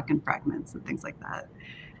sidewalk and fragments and things like that.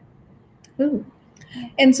 Ooh.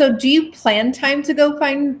 And so do you plan time to go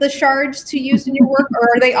find the shards to use in your work, or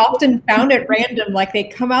are they often found at random, like they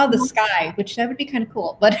come out of the sky, which that would be kind of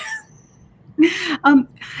cool, but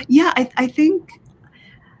yeah, I think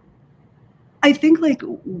like,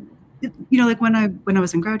 like when I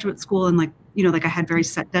was in graduate school and like, like I had very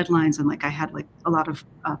set deadlines and like I had like a lot of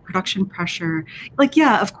production pressure. Like,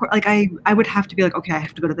 yeah, of course, like I would have to be like, okay, I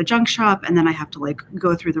have to go to the junk shop, and then I have to like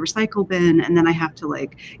go through the recycle bin, and then I have to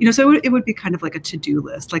like, so it would be kind of like a to-do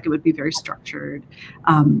list. Like it would be very structured.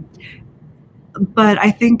 But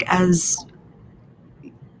I think as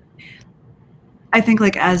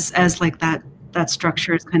like that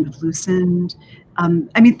structure is kind of loosened,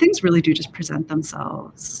 I mean, things really do just present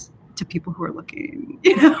themselves to people who are looking,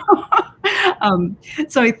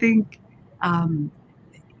 so I think,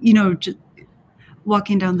 just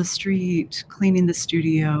walking down the street, cleaning the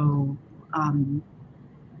studio,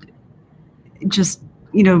 just,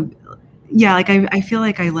 yeah, like I feel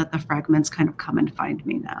like I let the fragments kind of come and find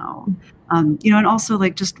me now. And also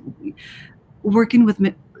like just working with,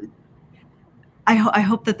 I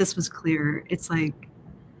hope that this was clear. It's like,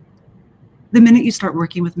 the minute you start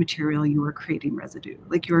working with material, you are creating residue,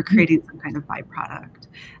 like you are creating some kind of byproduct.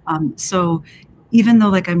 So even though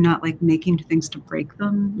like I'm not like making things to break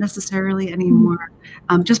them necessarily anymore,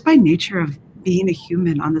 just by nature of being a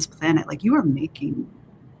human on this planet, like you are making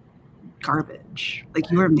garbage,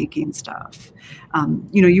 like you are making stuff.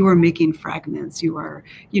 You are making fragments, you are,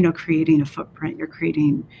 creating a footprint, you're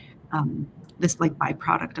creating this like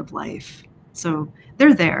byproduct of life. So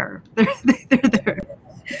they're there. They're there.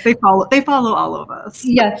 They follow all of us.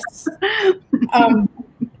 Yes. And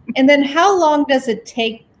then how long does it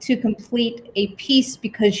take to complete a piece,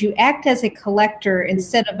 because you act as a collector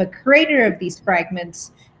instead of a creator of these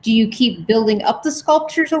fragments? Do you keep building up the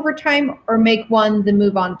sculptures over time, or make one then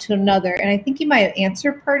move on to another? And I think you might have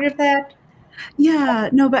answered part of that. Yeah,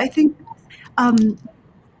 no, but I think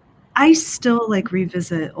I still like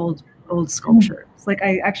revisit old sculptures. Like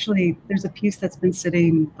there's a piece that's been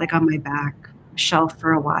sitting like on my back shelf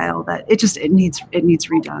for a while that it needs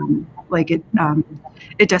redone. Like it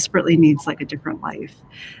desperately needs like a different life.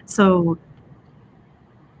 So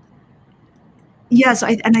yeah, so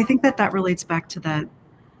I think that relates back to that,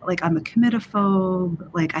 like I'm a committophobe,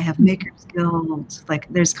 like I have maker's guilt, like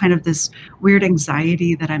there's kind of this weird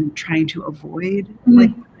anxiety that I'm trying to avoid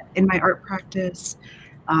like in my art practice.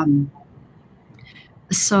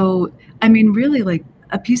 So, I mean, really, like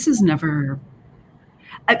a piece is never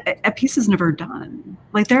a piece is never done.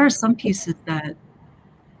 Like there are some pieces that,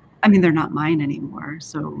 I mean, they're not mine anymore.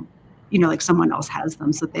 So, like someone else has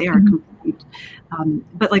them, so they are complete.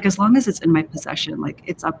 But like as long as it's in my possession, like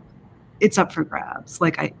it's up for grabs.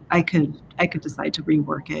 Like I could decide to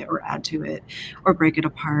rework it or add to it or break it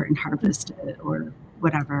apart and harvest it or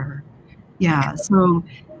whatever. Yeah. So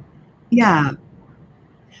yeah.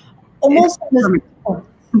 Almost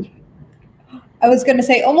I was going to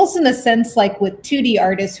say, almost in a sense, like with 2D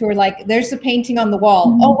artists who are like, there's a painting on the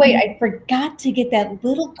wall. Oh, wait, I forgot to get that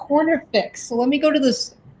little corner fixed. So let me go to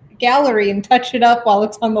this gallery and touch it up while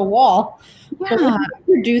it's on the wall. Yeah. Would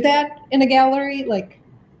you do that in a gallery? Like,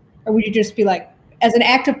 or would you just be like, as an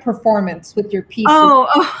act of performance with your pieces?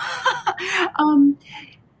 I don't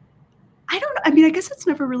know. I mean, I guess it's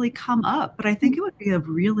never really come up, but I think it would be a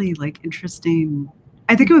really like interesting,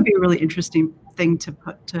 I think it would be a really interesting thing to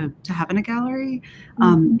put to have in a gallery,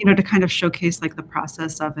 to kind of showcase like the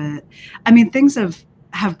process of it. I mean, things have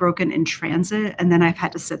broken in transit, and then I've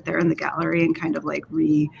had to sit there in the gallery and kind of like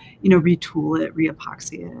retool it,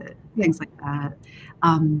 re-epoxy it, things like that.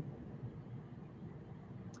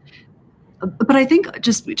 But I think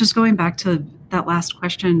just going back to that last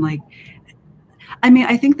question, like, I mean,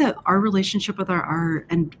 I think that our relationship with our art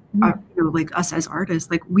and like us as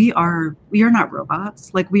artists, like we are not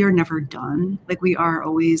robots. Like we are never done. Like we are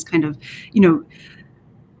always kind of,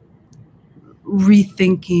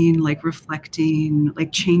 rethinking, like reflecting,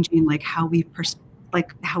 like changing, like how we perceive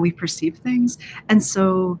things. And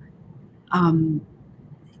so,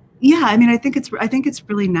 yeah, I mean, I think it's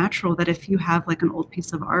really natural that if you have like an old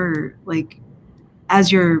piece of art, like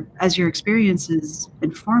as your experiences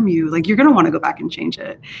inform you, like you're going to want to go back and change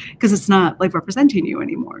it because it's not like representing you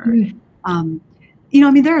anymore. I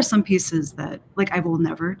mean, there are some pieces that like I will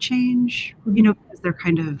never change, because they're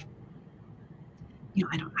kind of,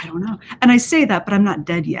 I don't know. And I say that, but I'm not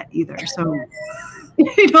dead yet either. So,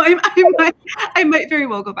 I might very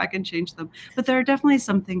well go back and change them. But there are definitely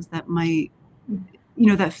some things that might,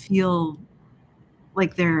 that feel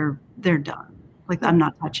like they're done. Like I'm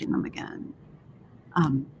not touching them again.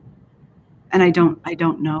 And I don't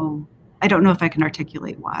know if I can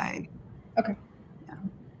articulate why. Okay. Yeah.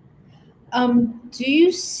 Do you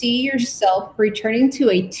see yourself returning to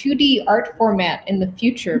a 2D art format in the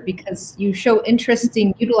future because you show interest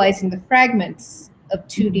in utilizing the fragments of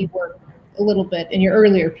 2D work a little bit in your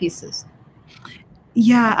earlier pieces?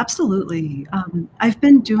 Yeah, absolutely. I've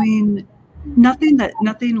been doing nothing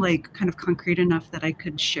like kind of concrete enough that I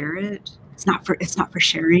could share it. It's not for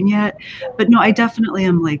sharing yet, but no, I definitely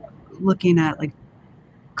am like looking at like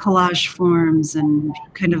collage forms and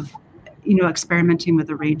kind of, experimenting with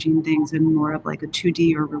arranging things in more of like a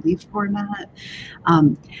 2D or relief format.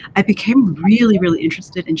 I became really, really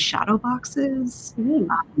interested in shadow boxes,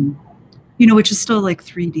 which is still like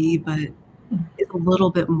 3D, but is a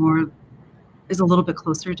little bit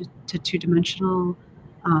closer to two-dimensional.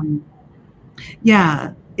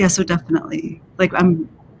 Yeah, so definitely. Like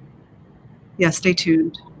stay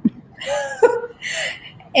tuned.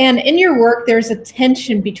 And in your work, there's a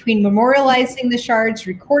tension between memorializing the shards,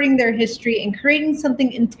 recording their history, and creating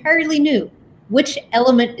something entirely new. Which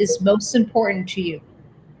element is most important to you?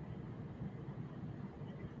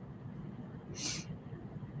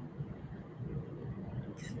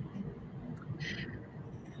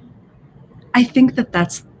 I think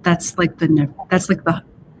that's like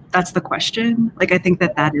the question. Like I think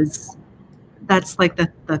that's like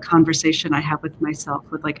the conversation I have with myself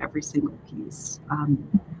with like every single piece.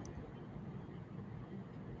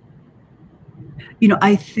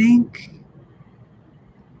 I think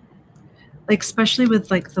like especially with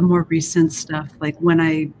like the more recent stuff, like when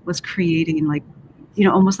I was creating like,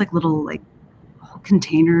 almost like little like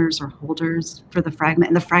containers or holders for the fragment,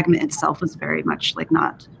 and the fragment itself was very much like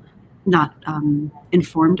not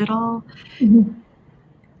informed at all.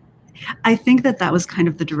 I think that was kind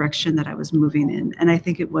of the direction that I was moving in, and I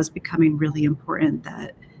think it was becoming really important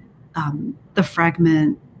that the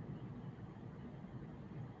fragment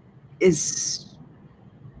is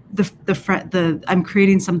I'm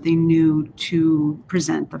creating something new to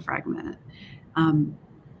present the fragment.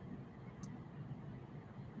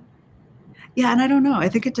 Yeah, and I don't know. I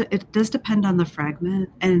think it does depend on the fragment,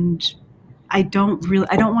 and I don't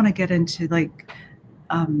want to get into like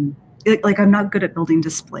I'm not good at building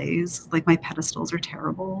displays. Like my pedestals are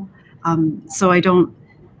terrible. I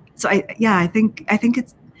think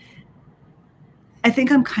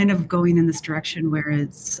I'm kind of going in this direction where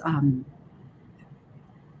it's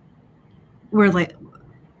where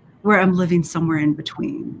I'm living somewhere in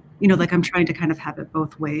between. Like I'm trying to kind of have it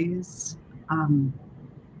both ways.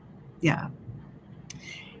 Yeah.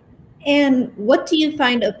 And what do you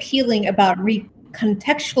find appealing about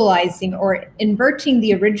recontextualizing or inverting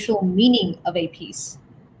the original meaning of a piece?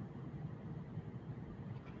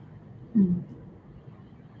 Mm.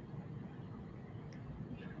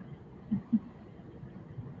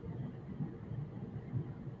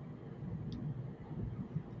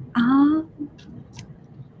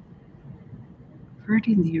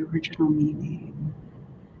 Inverting the original meaning.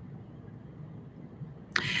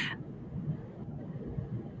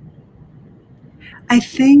 I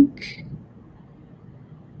think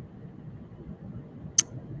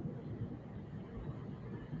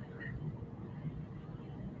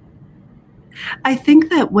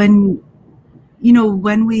that when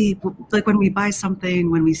when we buy something,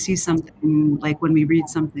 when we see something, like when we read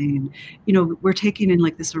something, we're taking in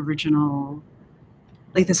like this original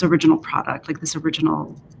product, like this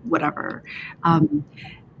original whatever. And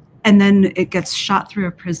then it gets shot through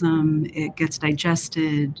a prism, it gets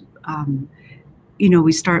digested.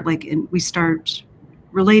 We start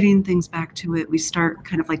relating things back to it. We start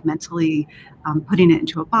kind of like mentally putting it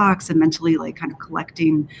into a box and mentally like kind of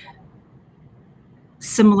collecting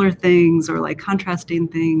similar things or like contrasting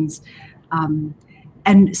things.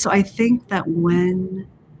 And so I think that when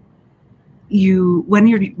you're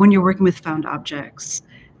working with found objects,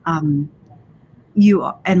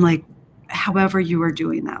 like however you are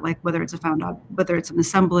doing that, like whether it's whether it's an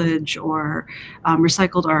assemblage or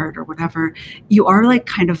recycled art or whatever, you are like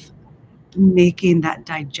kind of making that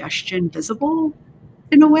digestion visible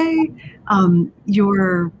in a way.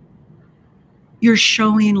 You're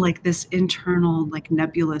showing like this internal like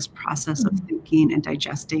nebulous process of thinking and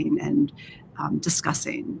digesting and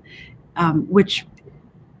discussing, which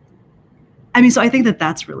so I think that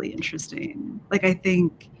that's really interesting. Like I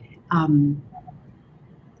think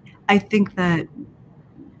that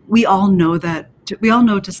we all know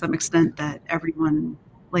to some extent that everyone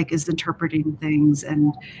like is interpreting things,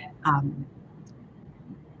 and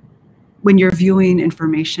when you're viewing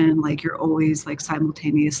information, like you're always like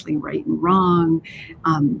simultaneously right and wrong,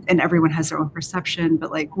 and everyone has their own perception.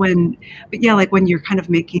 But when you're kind of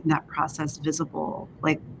making that process visible,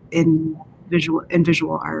 like in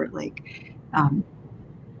visual art, like I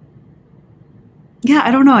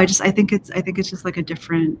don't know. I think it's just like a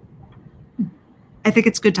different. I think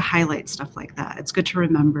it's good to highlight stuff like that. It's good to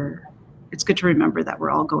remember. It's good to remember that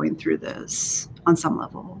we're all going through this on some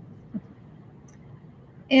level.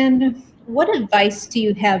 And what advice do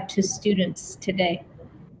you have to students today,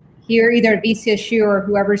 here either at VCSU or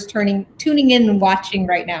whoever's tuning in and watching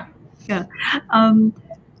right now? Yeah,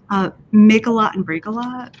 make a lot and break a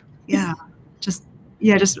lot. Yeah,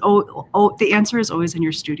 the answer is always in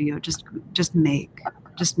your studio. Just make.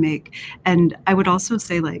 And I would also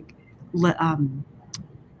say like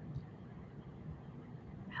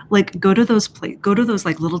go to those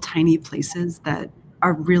like little tiny places that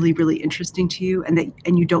are really, really interesting to you, and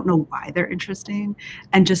you don't know why they're interesting,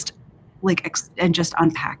 and just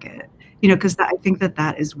unpack it, because I think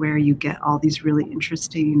that is where you get all these really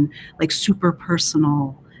interesting, like super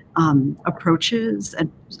personal approaches,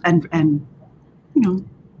 and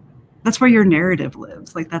that's where your narrative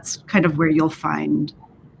lives. Like that's kind of where you'll find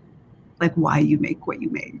like why you make what you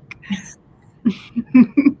make.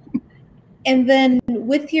 And then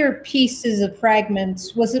with your pieces of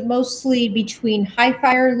fragments, was it mostly between high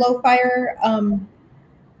fire, low fire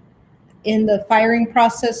in the firing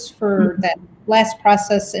process for that last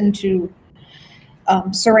process into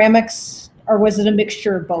ceramics, or was it a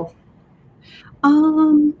mixture of both?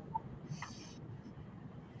 I'm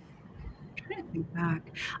trying to think back.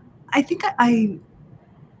 I think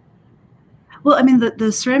well, I mean,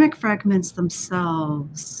 the ceramic fragments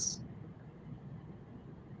themselves,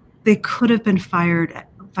 they could have been fired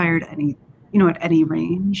any, at any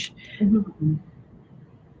range. Mm-hmm.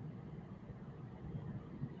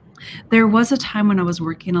 There was a time when I was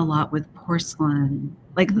working a lot with porcelain,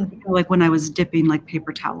 like like when I was dipping like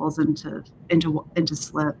paper towels into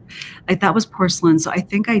slip, like that was porcelain. So I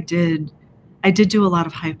think I did do a lot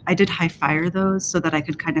of high fire those, so that I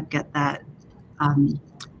could kind of get that,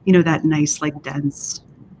 that nice like dense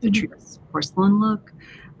vitreous porcelain look.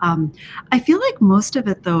 I feel like most of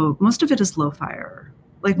it is low fire.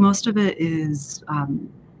 Like most of it is, kind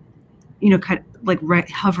of like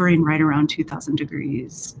hovering right around 2000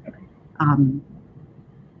 degrees. And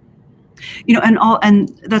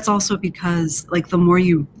that's also because like the more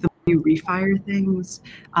you refire things,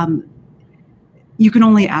 you can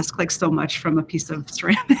only ask like so much from a piece of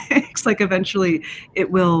ceramics. Like eventually it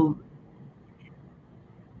will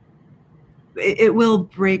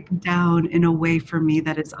break down in a way for me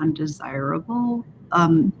that is undesirable.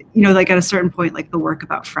 you know, like at a certain point, like the work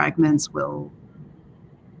about fragments will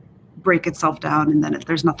break itself down, and then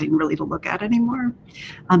there's nothing really to look at anymore.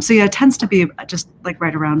 So yeah, it tends to be just like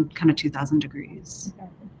right around kind of 2000 degrees. Okay.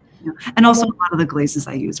 You know? And also a lot of the glazes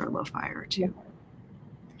I use are low fire too.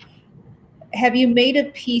 Have you made a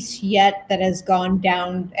piece yet that has gone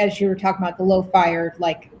down, as you were talking about the low fire,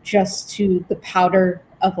 like just to the powder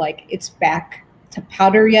of like it's back to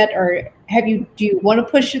powder yet? Or do you want to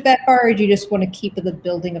push it that far, or do you just want to keep the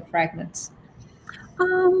building of fragments?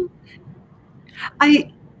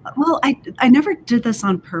 I never did this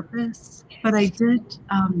on purpose, but I did.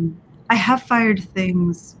 I have fired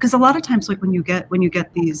things because a lot of times, like when you get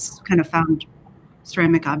these kind of found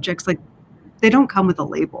ceramic objects, like they don't come with a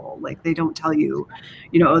label. Like they don't tell you,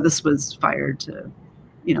 you know, oh, this was fired to,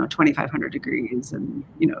 you know, 2500 degrees, and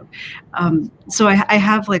you know, so I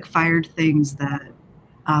have like fired things that,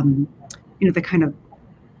 you know,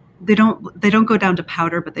 they don't go down to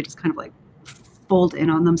powder, but they just kind of like fold in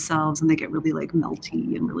on themselves, and they get really like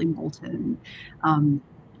melty and really molten.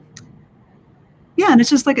 Yeah, and it's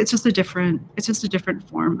just a different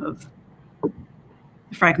form of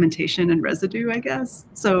fragmentation and residue, I guess.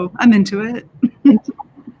 So I'm into it.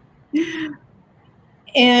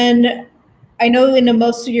 And I know in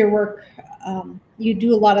most of your work, you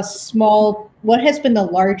do a lot of small. What has been the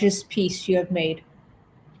largest piece you have made?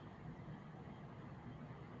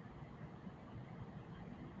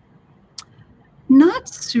 Not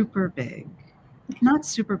super big. Not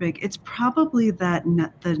super big. It's probably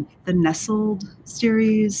the Nestled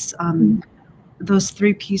series. Those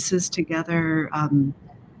 3 pieces together,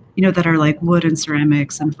 you know, that are like wood and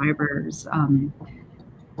ceramics and fibers.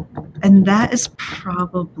 And that is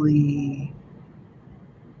probably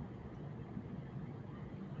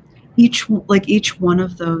each one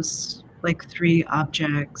of those like 3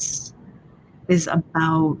 objects is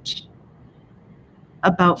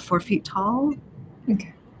about 4 feet tall.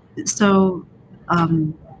 Okay. So,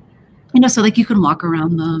 you know, so like you can walk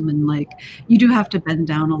around them, and like you do have to bend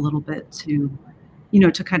down a little bit to, you know,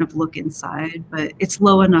 to kind of look inside, but it's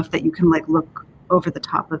low enough that you can like look over the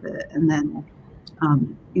top of it and then,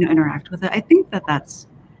 you know, interact with it. I think that's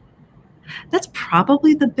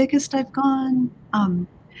probably the biggest I've gone.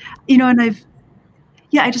 You know, and I've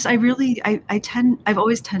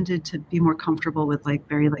always tended to be more comfortable with like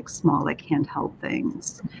very like small, like handheld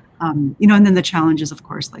things. You know, and then the challenge is of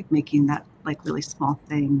course like making that like really small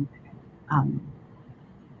thing,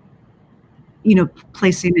 you know,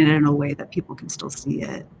 placing it in a way that people can still see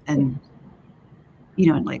it and, you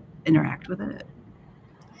know, and like interact with it.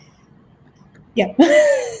 Yeah.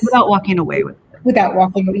 Without walking away with it. Without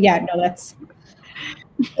walking. Yeah, no, that's.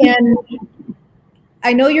 And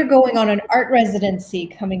I know you're going on an art residency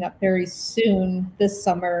coming up very soon this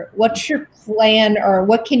summer. What's your plan, or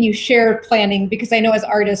what can you share planning? Because I know as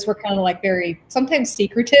artists, we're kind of like very sometimes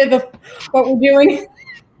secretive of what we're doing.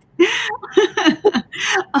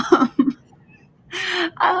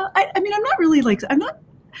 I mean, I'm not really like, I'm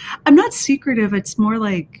not secretive. It's more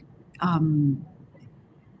like,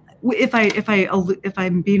 if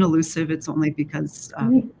I'm being elusive, it's only because,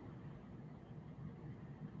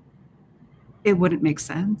 it wouldn't make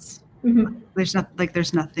sense. Mm-hmm. There's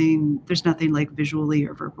nothing like visually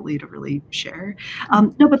or verbally to really share.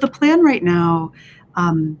 No, but the plan right now,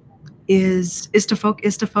 is to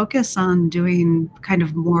focus on doing kind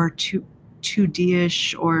of more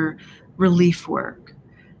 2D-ish or relief work.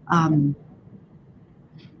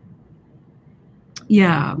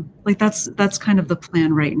 Yeah, like that's kind of the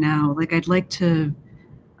plan right now. Like I'd like to,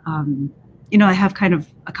 you know, I have kind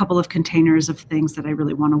of a couple of containers of things that I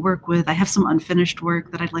really want to work with. I have some unfinished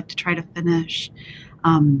work that I'd like to try to finish.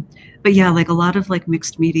 But yeah, like a lot of like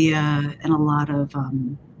mixed media and a lot of,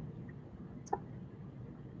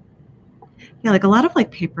 yeah, like a lot of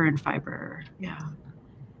like paper and fiber. Yeah.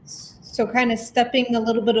 So kind of stepping a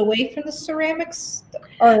little bit away from the ceramics,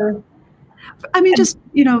 or? I mean, just,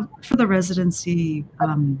 you know, for the residency,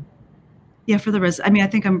 yeah, I mean, I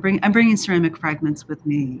think I'm bringing ceramic fragments with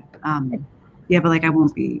me. Yeah, but like I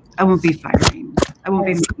won't be firing. I won't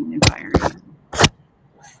be making and firing.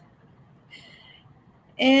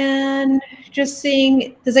 And just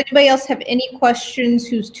seeing, does anybody else have any questions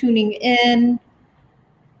who's tuning in?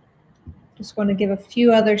 Just want to give a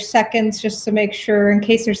few other seconds just to make sure in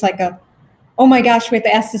case there's like a, oh my gosh, we have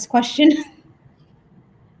to ask this question.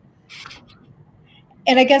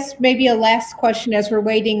 And I guess maybe a last question as we're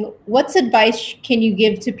waiting, what's advice can you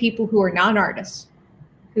give to people who are non-artists,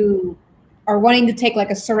 who are wanting to take like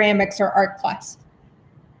a ceramics or art class?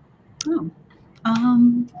 Oh,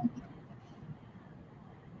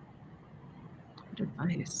 good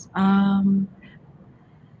advice.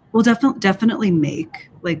 Well, definitely make,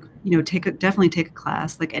 like, you know, definitely take a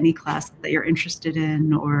class, like any class that you're interested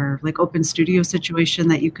in, or like open studio situation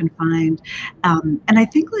that you can find. And I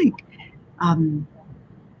think like, I'm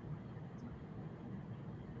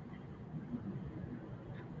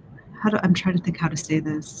trying to think how to say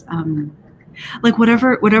this. Like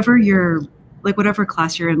whatever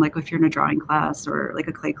class you're in, like if you're in a drawing class or like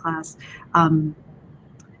a clay class,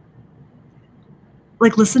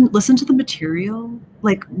 like listen to the material,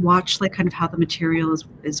 like watch like kind of how the material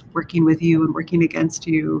is working with you and working against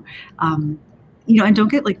you, you know, and don't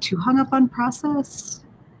get like too hung up on process.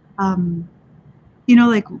 You know,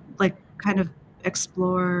 like kind of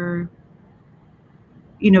explore,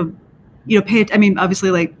 you know, I mean,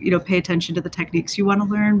 obviously, like, you know, pay attention to the techniques you want to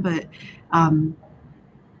learn, but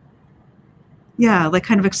yeah, like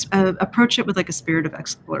kind of approach it with like a spirit of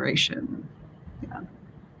exploration. Yeah.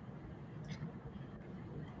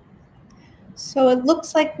 So it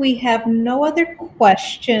looks like we have no other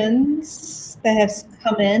questions that have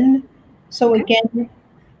come in. So again,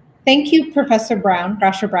 thank you, Professor Brown,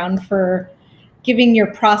 Gratia Brown, for giving your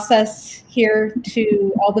process here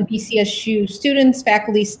to all the VCSU students,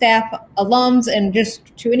 faculty, staff, alums, and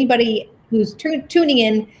just to anybody who's tuning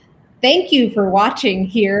in. Thank you for watching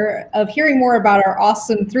here, of hearing more about our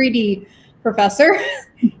awesome 3D professor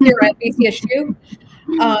here at VCSU.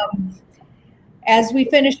 As we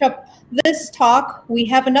finish up this talk, we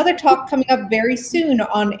have another talk coming up very soon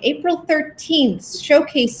on April 13th,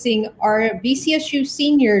 showcasing our VCSU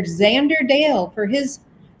senior Xander Dale for his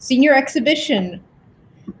senior exhibition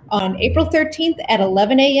on April 13th at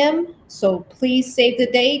 11 a.m. So please save the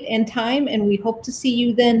date and time, and we hope to see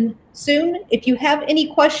you then soon. If you have any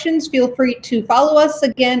questions, feel free to follow us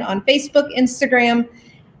again on Facebook, Instagram,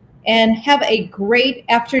 and have a great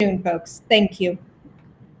afternoon, folks. Thank you.